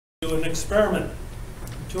Do an experiment.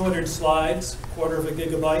 200 slides, quarter of a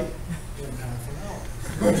gigabyte in half an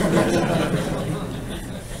hour.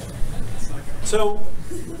 So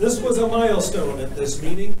this was a milestone at this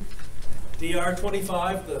meeting.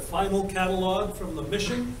 DR25, the final catalog from the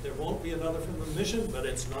mission. There won't be another from the mission, but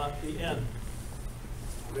it's not the end.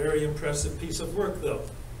 Very impressive piece of work, though.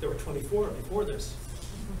 There were 24 before this.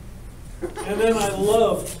 And then I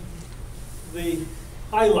loved the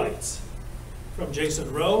highlights from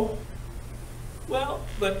Jason Rowe. Well,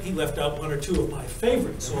 but he left out one or two of my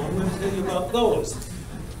favorites, so I'm going to tell you about those.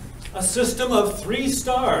 A system of 3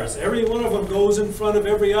 stars. Every one of them goes in front of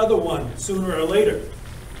every other one, sooner or later.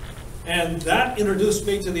 And that introduced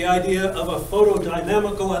me to the idea of a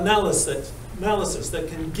photodynamical analysis that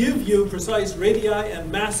can give you precise radii and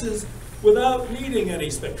masses without needing any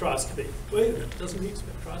spectroscopy. Wait a minute, it doesn't need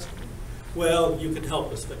spectroscopy. Well, you can help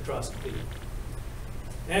with spectroscopy.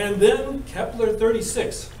 And then Kepler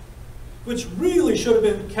 36, which really should have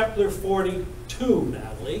been Kepler 42,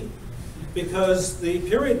 Natalie, because the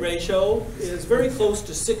period ratio is very close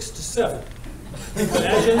to 6 to 7.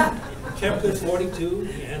 Imagine Kepler 42,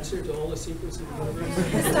 the answer to all the secrets of the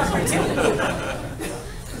universe.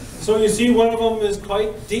 So you see one of them is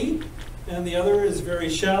quite deep, and the other is very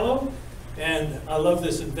shallow. And I love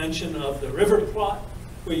this invention of the river plot,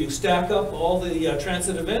 where you stack up all the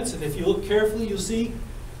transit events, and if you look carefully, you'll see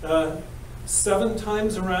 7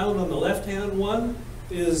 times around on the left-hand one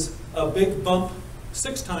is a big bump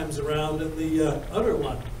 6 times around in the other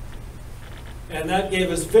one. And that gave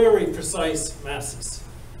us very precise masses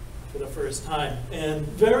for the first time, and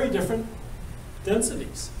very different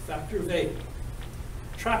densities, factor of 8.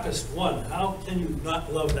 TRAPPIST-1, how can you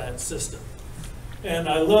not love that system? And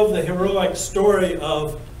I love the heroic story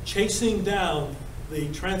of chasing down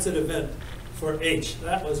the transit event for H.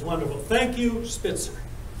 That was wonderful. Thank you, Spitzer.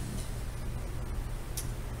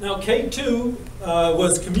 Now, K2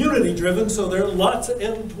 was community-driven, so there are lots of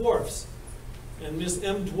M dwarfs. And Miss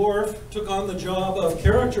M dwarf took on the job of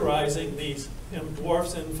characterizing these M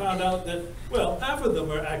dwarfs and found out that, well, half of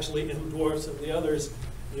them are actually M dwarfs and the others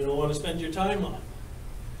you don't want to spend your time on.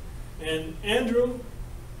 And Andrew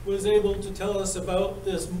was able to tell us about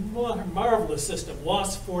this marvelous system,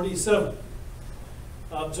 WASP-47,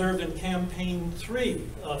 observed in campaign 3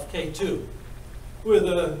 of K2, with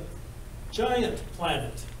a giant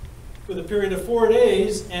planet with a period of 4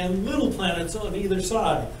 days and little planets on either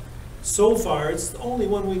side. So far, it's the only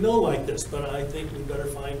one we know like this, but I think we better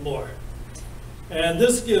find more. And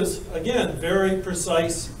this gives, again, very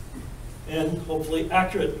precise and hopefully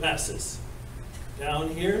accurate masses. Down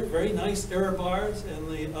here, very nice error bars, and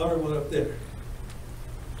the other one up there.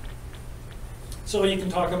 So you can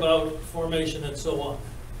talk about formation and so on.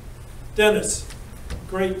 Dennis,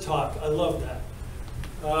 great talk. I love that.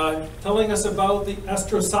 Telling us about the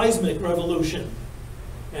astroseismic revolution.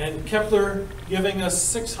 And Kepler giving us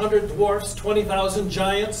 600 dwarfs, 20,000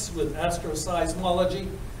 giants with astroseismology,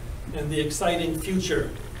 and the exciting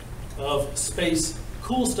future of space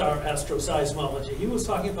cool star astroseismology. He was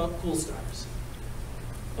talking about cool stars.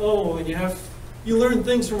 Oh, and you learn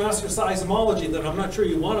things from astroseismology that I'm not sure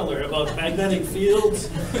you want to learn about magnetic fields.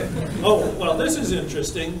 Oh, well, this is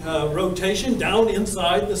interesting. Rotation down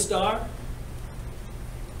inside the star.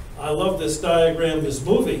 I love this diagram, this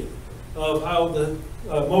movie, of how the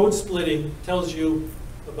mode splitting tells you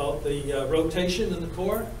about the rotation in the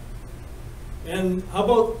core. And how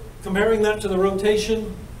about comparing that to the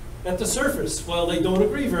rotation at the surface? Well, they don't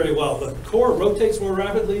agree very well. The core rotates more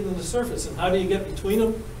rapidly than the surface. And how do you get between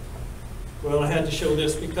them? Well, I had to show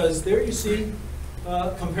this because there you see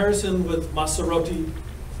comparison with Massarotti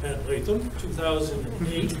and Latham,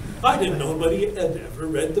 2008. I didn't know nobody had ever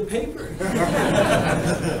read the paper.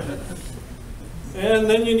 And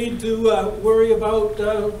then you need to worry about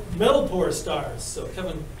metal poor stars. So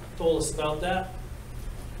Kevin told us about that.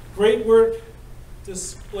 Great work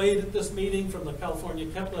displayed at this meeting from the California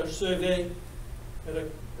Kepler survey.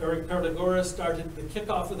 Eric Perdigora started the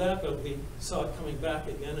kickoff of that, but we saw it coming back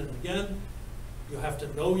again and again. You have to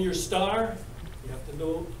know your star. You have to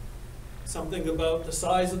know something about the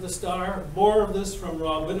size of the star. More of this from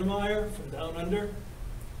Rob Winnemeyer from Down Under.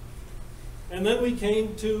 And then we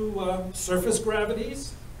came to surface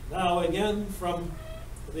gravities. Now again from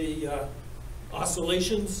the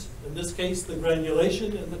oscillations, in this case the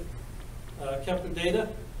granulation in the Kepler data.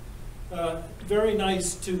 Very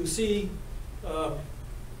nice to see the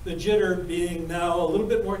jitter being now a little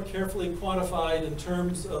bit more carefully quantified in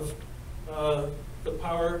terms of the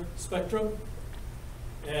power spectrum.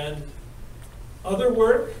 And other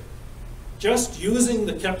work, just using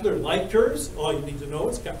the Kepler light curves, all you need to know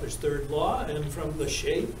is Kepler's third law, and from the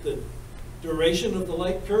shape, the duration of the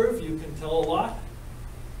light curve, you can tell a lot.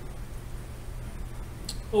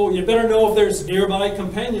 Oh, you better know if there's nearby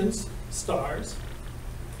companions, stars.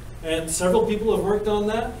 And several people have worked on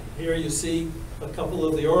that. Here you see a couple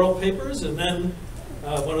of the oral papers, and then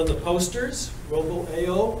one of the posters,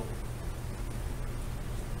 Robo-AO.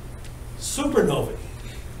 Supernovae.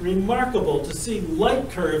 Remarkable to see light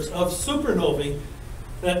curves of supernovae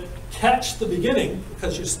that catch the beginning,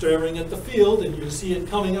 because you're staring at the field and you see it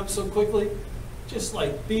coming up so quickly, just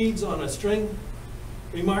like beads on a string.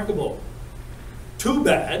 Remarkable. Too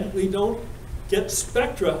bad we don't get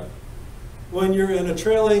spectra when you're in a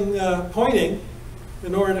trailing pointing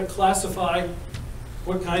in order to classify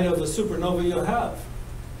what kind of a supernova you have.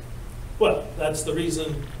 Well, that's the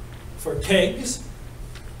reason for KEGS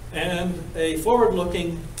and a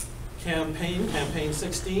forward-looking campaign, Campaign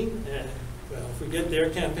 16, and well, if we get there,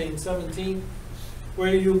 Campaign 17,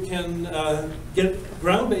 where you can get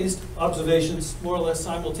ground-based observations more or less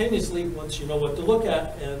simultaneously once you know what to look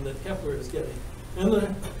at, and that Kepler is getting. And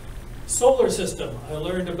the solar system, I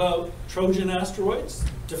learned about Trojan asteroids,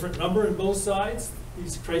 different number in both sides,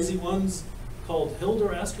 these crazy ones called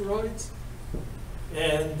Hilda asteroids.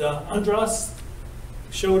 And Andras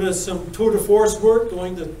showed us some tour de force work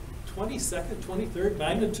going to 22nd, 23rd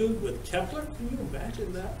magnitude with Kepler. Can you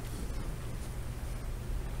imagine that?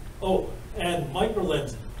 Oh, and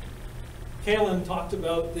microlensing. Kalen talked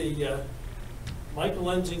about the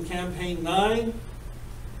microlensing campaign 9.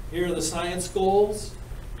 Here are the science goals.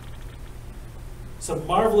 Some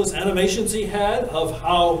marvelous animations he had of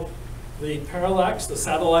how the parallax, the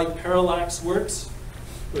satellite parallax works,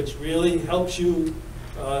 which really helps you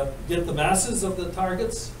get the masses of the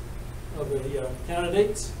targets, of the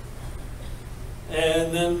candidates.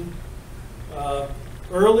 And then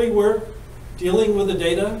early work dealing with the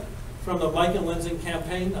data from the microlensing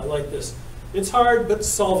campaign. I like this. It's hard but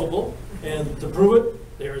solvable, and to prove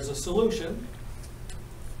it, there is a solution.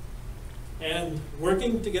 And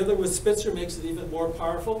working together with Spitzer makes it even more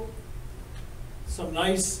powerful. Some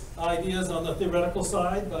nice ideas on the theoretical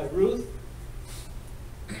side by Ruth,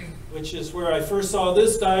 which is where I first saw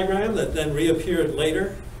this diagram that then reappeared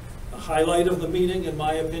later. A highlight of the meeting, in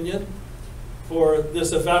my opinion, for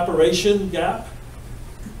this evaporation gap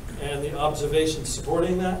and the observations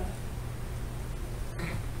supporting that.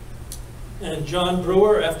 And John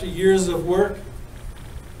Brewer, after years of work,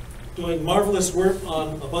 doing marvelous work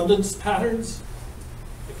on abundance patterns.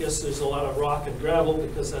 I guess there's a lot of rock and gravel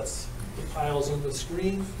because that's the piles on the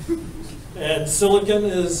screen. And silicon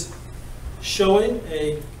is showing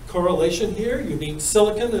a correlation here. You need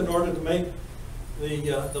silicon in order to make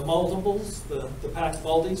the multiples, the packed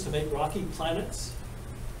multis, to make rocky planets.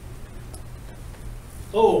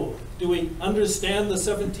 Oh, do we understand the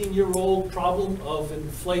 17-year-old problem of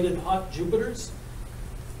inflated hot Jupiters?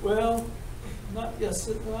 Well, not yes,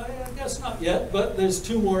 I guess not yet, but there's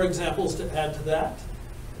 2 more examples to add to that.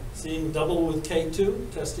 Seeing double with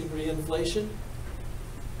K2, testing reinflation.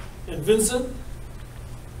 And Vincent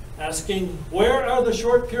asking, where are the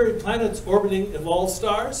short period planets orbiting evolved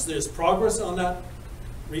stars? There's progress on that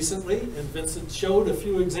recently, and Vincent showed a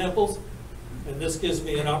few examples. And this gives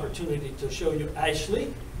me an opportunity to show you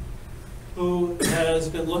Ashley, who has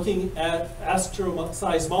been looking at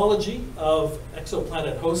astroseismology of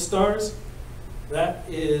exoplanet host stars. That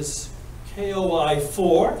is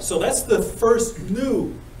KOI-4. So that's the first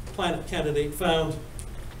new planet candidate found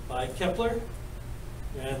by Kepler.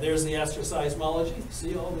 And there's the astroseismology.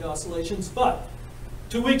 See all the oscillations. But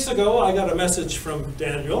 2 weeks ago, I got a message from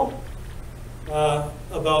Daniel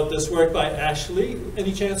about this work by Ashley.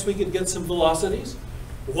 Any chance we could get some velocities?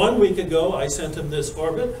 1 week ago, I sent him this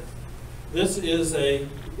orbit. This is a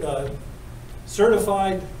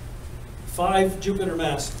certified 5 Jupiter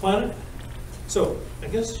mass planet. So I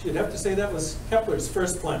guess you'd have to say that was Kepler's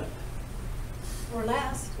first planet. Or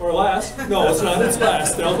last. Or last. No, it's not its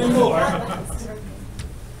last. There'll be more.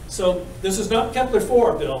 So this is not Kepler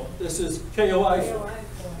 4, Bill. This is KOI-4.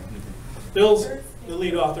 Bill's the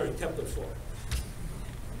lead author in Kepler 4.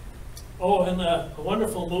 Oh, and a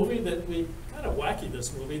wonderful movie that we, kind of wacky,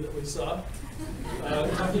 this movie that we saw,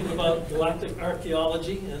 talking about galactic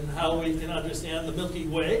archaeology and how we can understand the Milky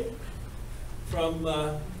Way from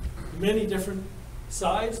many different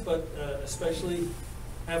sides, but especially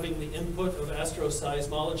having the input of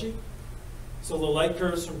astroseismology. So the light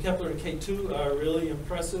curves from Kepler and K2 are really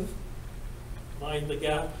impressive. Mind the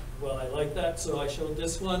gap, well, I like that, so I showed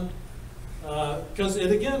this one. Because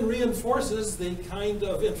it again reinforces the kind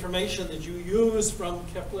of information that you use from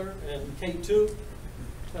Kepler and K2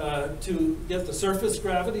 to get the surface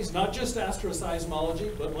gravities, not just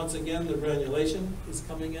astroseismology, but once again the granulation is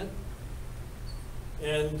coming in.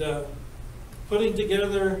 And putting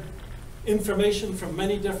together information from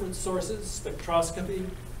many different sources, spectroscopy.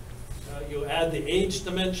 You add the age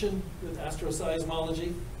dimension with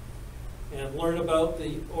astroseismology and learn about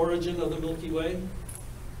the origin of the Milky Way.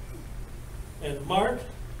 And Mark,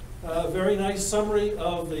 a very nice summary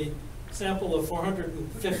of the sample of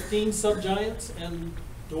 415 subgiants and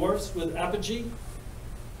dwarfs with apogee.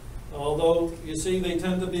 Although you see they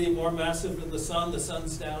tend to be more massive than the sun. The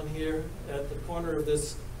sun's down here at the corner of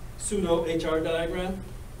this pseudo HR diagram.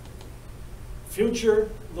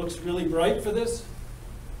 Future looks really bright for this,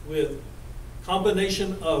 with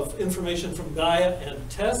combination of information from Gaia and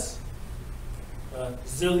TESS,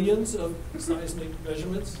 zillions of seismic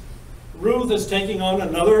measurements. Ruth is taking on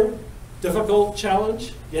another difficult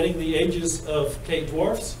challenge, getting the ages of K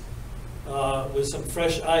dwarfs with some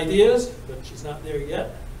fresh ideas, but she's not there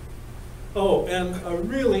yet. Oh, and a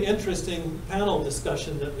really interesting panel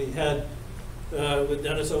discussion that we had with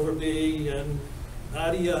Dennis Overby and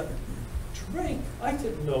Nadia Drake. I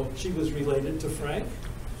didn't know she was related to Frank.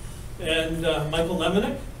 And Michael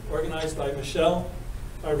Lemonick, organized by Michelle.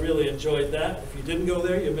 I really enjoyed that. If you didn't go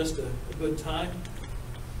there, you missed a good time.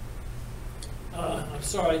 I'm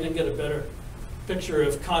sorry I didn't get a better picture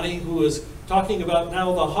of Connie, who was talking about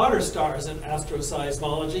now the hotter stars in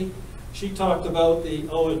astroseismology. She talked about the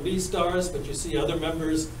O and B stars, but you see other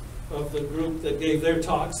members of the group that gave their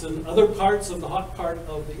talks in other parts of the hot part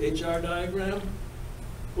of the HR diagram.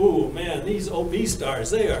 Ooh, man, these OB stars,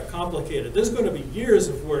 they are complicated. There's going to be years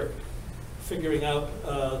of work figuring out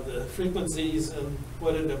the frequencies and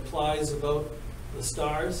what it implies about the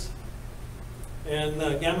stars. And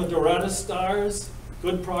Gamma Doradus stars,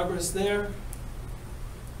 good progress there.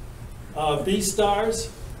 B stars,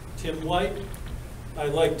 Tim White. I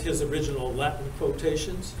liked his original Latin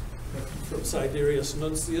quotations from Siderius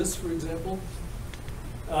Nuncius, for example.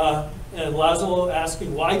 And Laszlo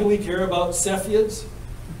asking, why do we care about Cepheids?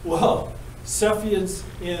 Well, Cepheids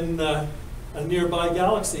in a nearby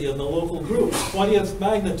galaxy in the local group, 20th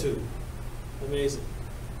magnitude. Amazing.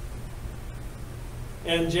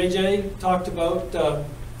 And JJ talked about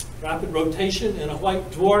rapid rotation in a white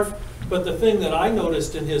dwarf, but the thing that I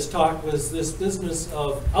noticed in his talk was this business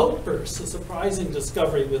of outbursts, a surprising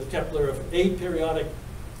discovery with Kepler of aperiodic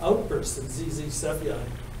outbursts in ZZ Cephei.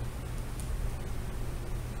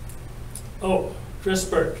 Oh, Chris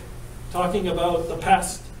Burke, talking about the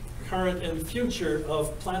past, current, and future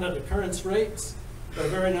of planet occurrence rates. A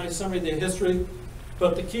very nice summary of the history,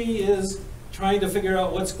 but the key is trying to figure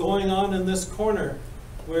out what's going on in this corner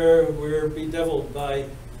where we're bedeviled by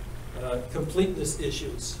completeness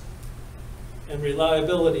issues and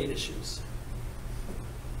reliability issues.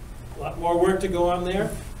 A lot more work to go on there,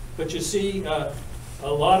 but you see a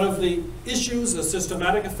lot of the issues, the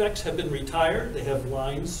systematic effects have been retired. They have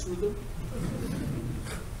lines through them.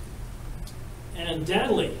 And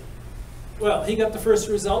Danley, well, he got the first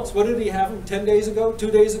results. What did he have him 10 days ago, 2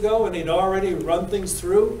 days ago, and he'd already run things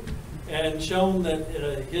through and shown that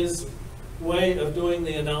his way of doing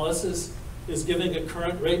the analysis is giving it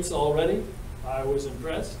current rates already. I was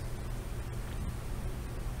impressed.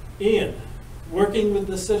 Ian, working with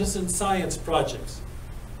the citizen science projects.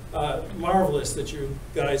 Marvelous that you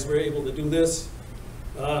guys were able to do this.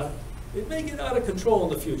 It may get out of control in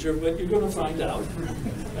the future, but you're going to find out.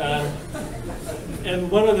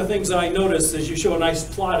 And one of the things I noticed is you show a nice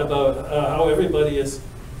plot about how everybody is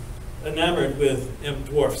enamored with M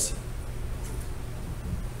dwarfs.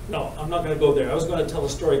 No, I'm not going to go there. I was going to tell a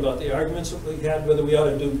story about the arguments that we had, whether we ought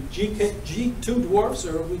to do G2 dwarfs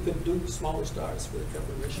or we could do smaller stars for the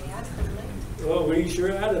Kepler mission. Well, we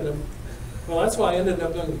sure added them. Well, that's why I ended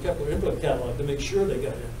up doing the Kepler input catalog, to make sure they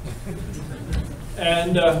got in.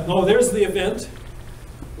 And, oh, there's the event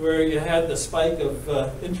where you had the spike of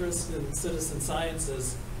interest in citizen science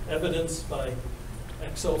as evidenced by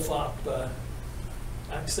ExoFop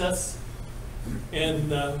access.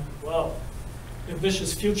 And, well,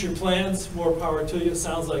 ambitious future plans, more power to you.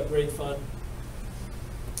 Sounds like great fun.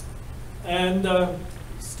 And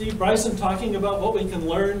Steve Bryson talking about what we can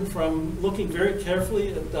learn from looking very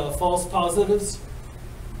carefully at false positives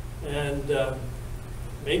and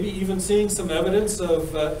maybe even seeing some evidence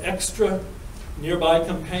of extra nearby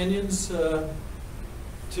companions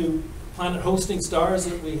to planet hosting stars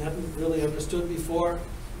that we hadn't really understood before.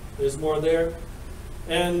 There's more there.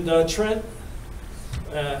 And Trent,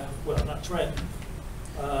 well, not Trent,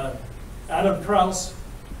 Adam Krauss,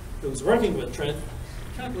 who was working with Trent,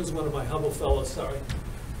 Trent was one of my Hubble fellows, sorry.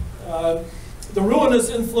 The ruinous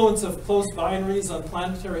influence of close binaries on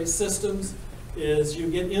planetary systems is you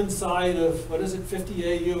get inside of, what is it,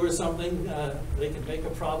 50 AU or something, they can make a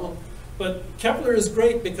problem. But Kepler is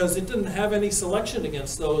great because it didn't have any selection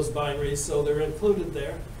against those binaries, so they're included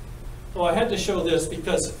there. Oh, I had to show this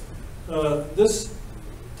because this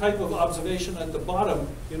type of observation at the bottom,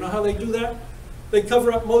 you know how they do that? They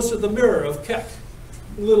cover up most of the mirror of Keck,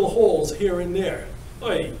 little holes here and there.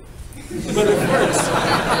 Oy. But it works.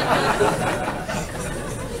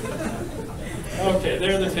 Okay,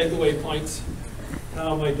 there are the takeaway points.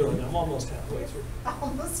 How am I doing? I'm almost halfway through.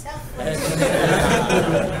 Almost halfway.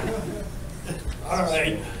 All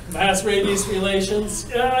right, mass radius relations.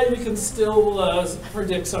 Yeah, you can still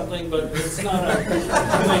predict something, but it's not a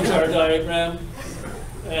HR diagram.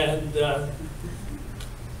 And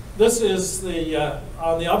this is the,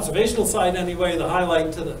 on the observational side anyway, the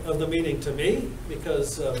highlight of the meeting to me,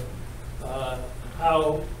 because of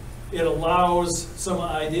how it allows some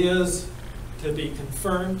ideas to be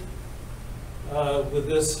confirmed with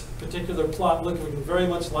this particular plot looking very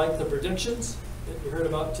much like the predictions that you heard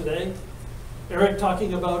about today. Eric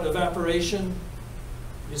talking about evaporation.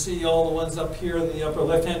 You see all the ones up here in the upper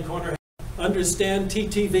left-hand corner. Understand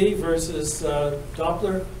TTV versus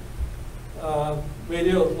Doppler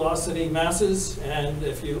radial velocity masses, and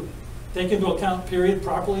if you take into account period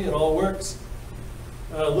properly, it all works.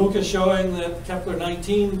 Luke is showing that Kepler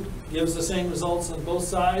 19 gives the same results on both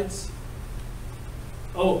sides.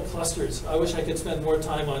 Oh, clusters. I wish I could spend more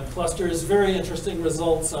time on clusters. Very interesting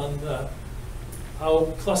results on how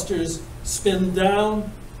clusters spin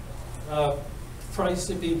down. Price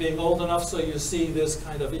to be being old enough so you see this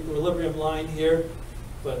kind of equilibrium line here,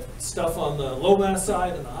 but stuff on the low mass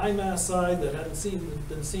side and the high mass side that hadn't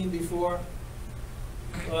been seen before.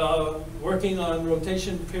 Working on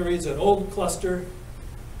rotation periods at old cluster.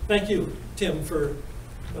 Thank you, Tim, for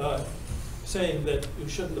saying that you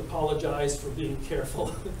shouldn't apologize for being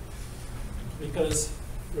careful because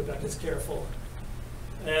Rebecca's careful.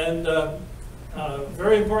 And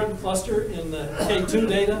very important cluster in the K2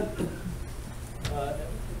 data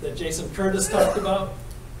that Jason Curtis talked about.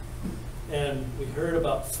 And we heard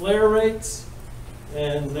about flare rates,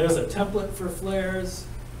 and there's a template for flares.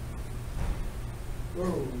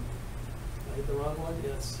 Whoa, I hit the wrong one?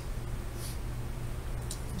 Yes.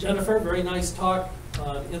 Jennifer, very nice talk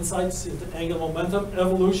on insights into angular momentum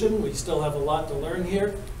evolution. We still have a lot to learn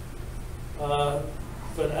here. But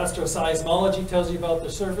astroseismology tells you about the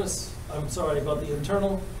surface. I'm sorry, about the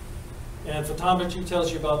internal. And photometry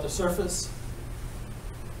tells you about the surface.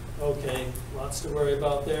 Okay, lots to worry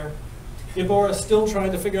about there. Gabor is still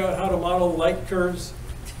trying to figure out how to model light curves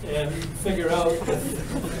and figure out,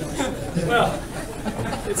 well,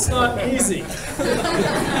 it's not easy.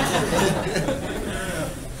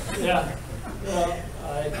 Yeah, well,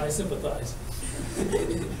 I sympathize.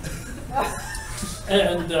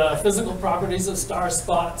 And physical properties of star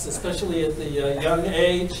spots, especially at the young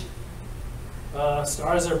age.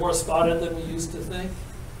 Stars are more spotted than we used to think.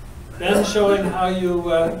 Then showing how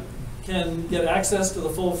you can get access to the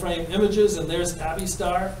full frame images, and there's Tabby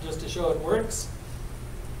Star, just to show it works.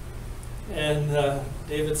 And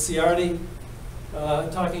David Ciardi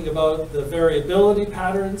talking about the variability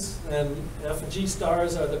patterns, and F and G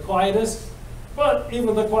stars are the quietest, but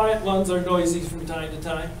even the quiet ones are noisy from time to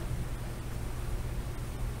time.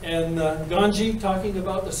 And Ganji talking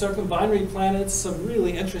about the circumbinary planets, some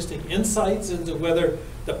really interesting insights into whether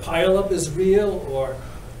the pileup is real or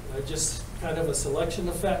just kind of a selection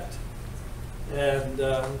effect, and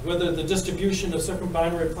whether the distribution of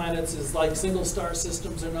circumbinary planets is like single star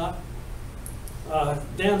systems or not.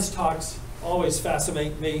 Dan's talks always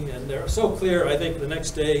fascinate me, and they're so clear. I think the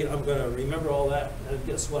next day I'm going to remember all that, and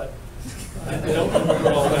guess what? I don't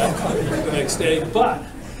remember all that the next day, but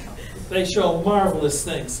they show marvelous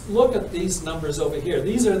things. Look at these numbers over here.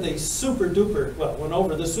 These are the super duper, well, went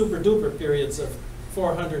over the super duper periods of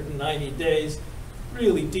 490 days.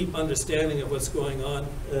 Really deep understanding of what's going on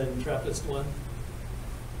in TRAPPIST-1.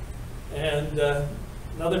 And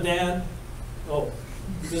another Dan, oh,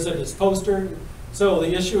 this is his poster. So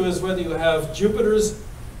the issue is whether you have Jupiters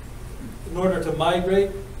in order to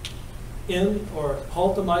migrate in or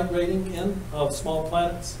halt the migrating in of small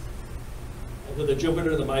planets. And with a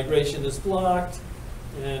Jupiter, the migration is blocked.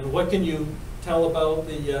 And what can you tell about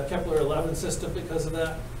the Kepler 11 system because of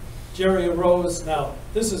that? Jerry Rose, now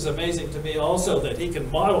this is amazing to me also that he can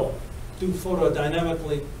model, do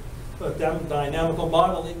photodynamical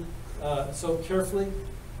modeling so carefully.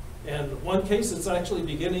 And in one case, it's actually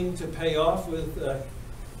beginning to pay off with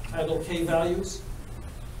tidal K values.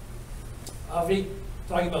 Avi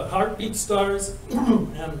talking about heartbeat stars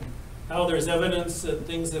and how there's evidence that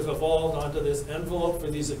things have evolved onto this envelope for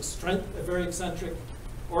these very eccentric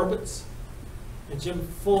orbits. And Jim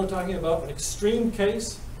Fuller talking about an extreme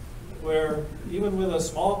case, where even with a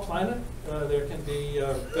small planet, there can be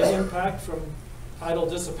a big impact from tidal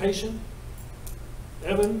dissipation.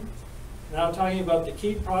 Evan, now talking about the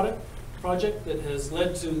key project that has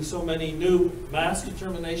led to so many new mass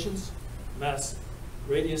determinations, mass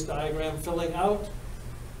radius diagram filling out.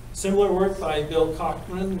 Similar work by Bill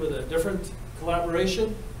Cochran with a different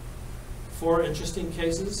collaboration. 4 interesting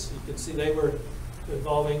cases. You can see they were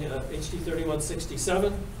involving HD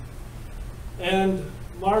 3167. And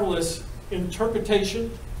marvelous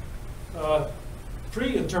interpretation,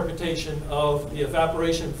 pre-interpretation of the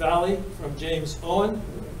evaporation valley from James Owen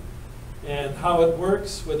and how it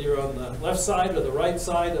works, whether you're on the left side or the right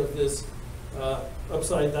side of this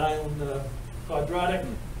upside down quadratic,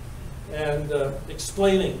 and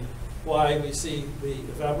explaining why we see the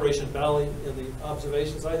evaporation valley in the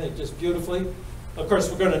observations, I think, just beautifully. Of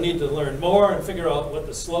course, we're going to need to learn more and figure out what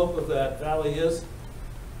the slope of that valley is.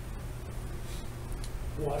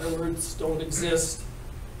 Waterworks don't exist.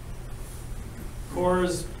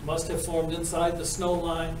 Cores must have formed inside the snow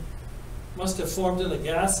line, must have formed in a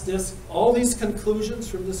gas disk. All these conclusions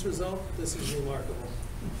from this result, this is remarkable.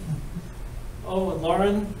 Oh, and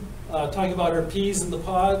Lauren, talking about her peas in the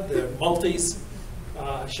pod, they're multis,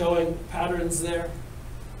 showing patterns there.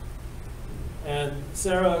 And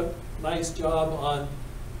Sarah, nice job on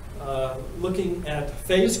looking at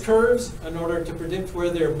phase curves in order to predict where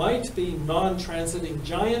there might be non-transiting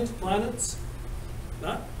giant planets,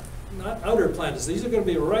 not outer planets. These are going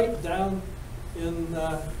to be right down in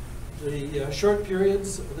the short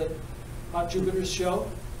periods that hot Jupiters show.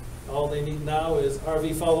 All they need now is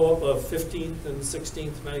RV follow-up of 15th and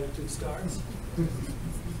 16th magnitude stars.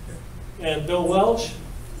 And Bill Welch,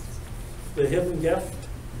 the hidden gift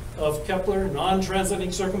of Kepler, non-transiting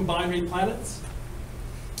circumbinary planets.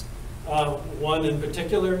 One in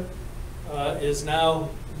particular is now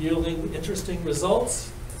yielding interesting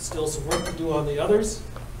results. Still some work to do on the others.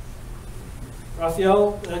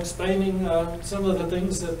 Raphael explaining some of the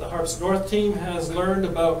things that the HARPS North team has learned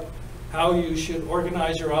about how you should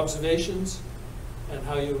organize your observations and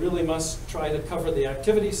how you really must try to cover the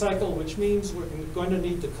activity cycle, which means we're going to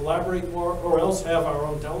need to collaborate more or else have our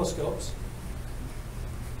own telescopes.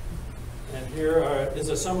 And here is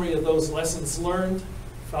a summary of those lessons learned.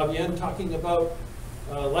 Fabienne talking about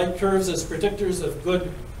light curves as predictors of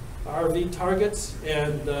good RV targets,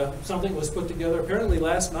 and something was put together apparently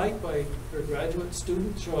last night by her graduate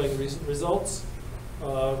student showing recent results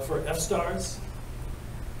for F-stars.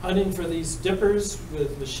 Hunting for these dippers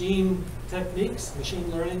with machine techniques, machine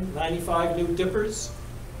learning, 95 new dippers.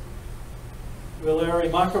 Valery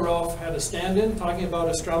Makarov had a stand-in talking about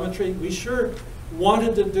astrometry. We sure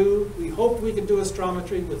wanted to do, we hoped we could do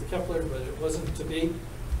astrometry with Kepler, but it wasn't to be.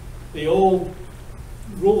 The old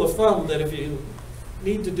rule of thumb that if you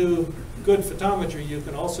need to do good photometry, you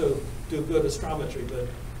can also do good astrometry, but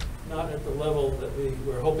not at the level that we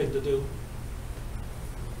were hoping to do.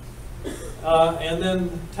 And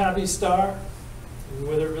then Tabby star, and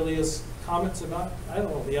whether it really is comets or not, I don't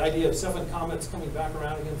know. The idea of 7 comets coming back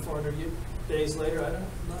around again 400 days later, I'm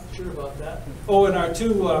not sure about that. Oh, and our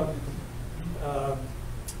 2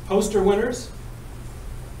 poster winners,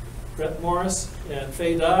 Brett Morris and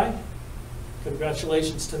Faye Dye.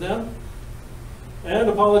 Congratulations to them. And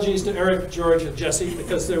apologies to Eric, George, and Jesse,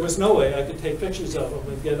 because there was no way I could take pictures of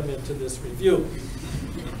them and get them into this review.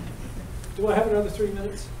 Do I have another 3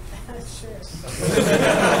 minutes? Sure.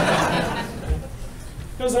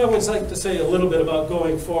 Because I would like to say a little bit about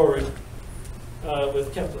going forward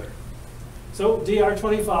with Kepler. So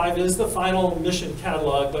DR25 is the final mission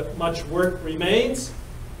catalog, but much work remains.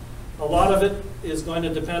 A lot of it is going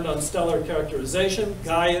to depend on stellar characterization.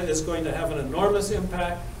 Gaia is going to have an enormous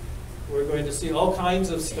impact. We're going to see all kinds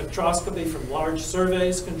of spectroscopy from large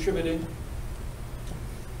surveys contributing.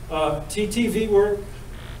 TTV work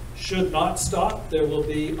should not stop. There will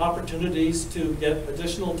be opportunities to get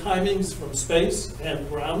additional timings from space and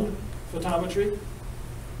ground photometry.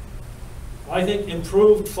 I think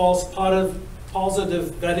improved false positive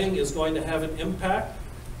vetting is going to have an impact.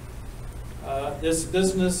 This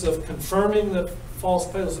business of confirming that false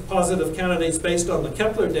positive candidates based on the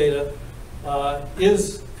Kepler data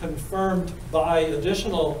is confirmed by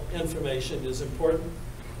additional information is important.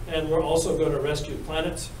 And we're also going to rescue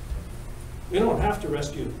planets. We don't have to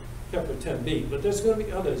rescue Kepler 10b, but there's going to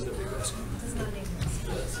be others that we rescue.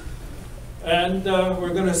 Yes. And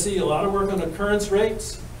we're going to see a lot of work on occurrence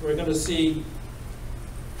rates. We're going to see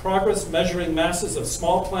progress measuring masses of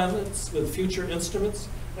small planets with future instruments.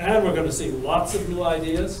 And we're going to see lots of new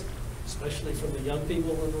ideas, especially from the young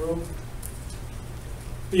people in the room.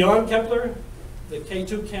 Beyond Kepler, the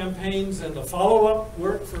K2 campaigns and the follow-up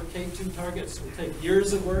work for K2 targets will take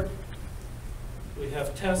years of work. We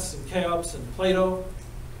have TESS and Cheops and Plato,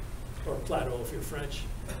 or Plato if you're French,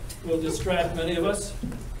 will distract many of us.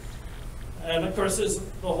 And of course, there's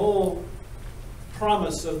the whole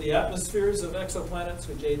promise of the atmospheres of exoplanets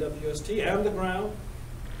with JWST and the ground.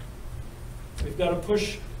 We've got to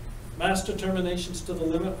push mass determinations to the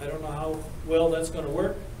limit. I don't know how well that's going to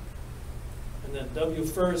work. And then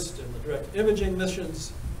WFIRST and the direct imaging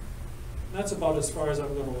missions. And that's about as far as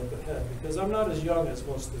I'm going to look ahead, because I'm not as young as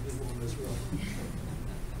most of the people in this room.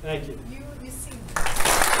 Thank you. You seem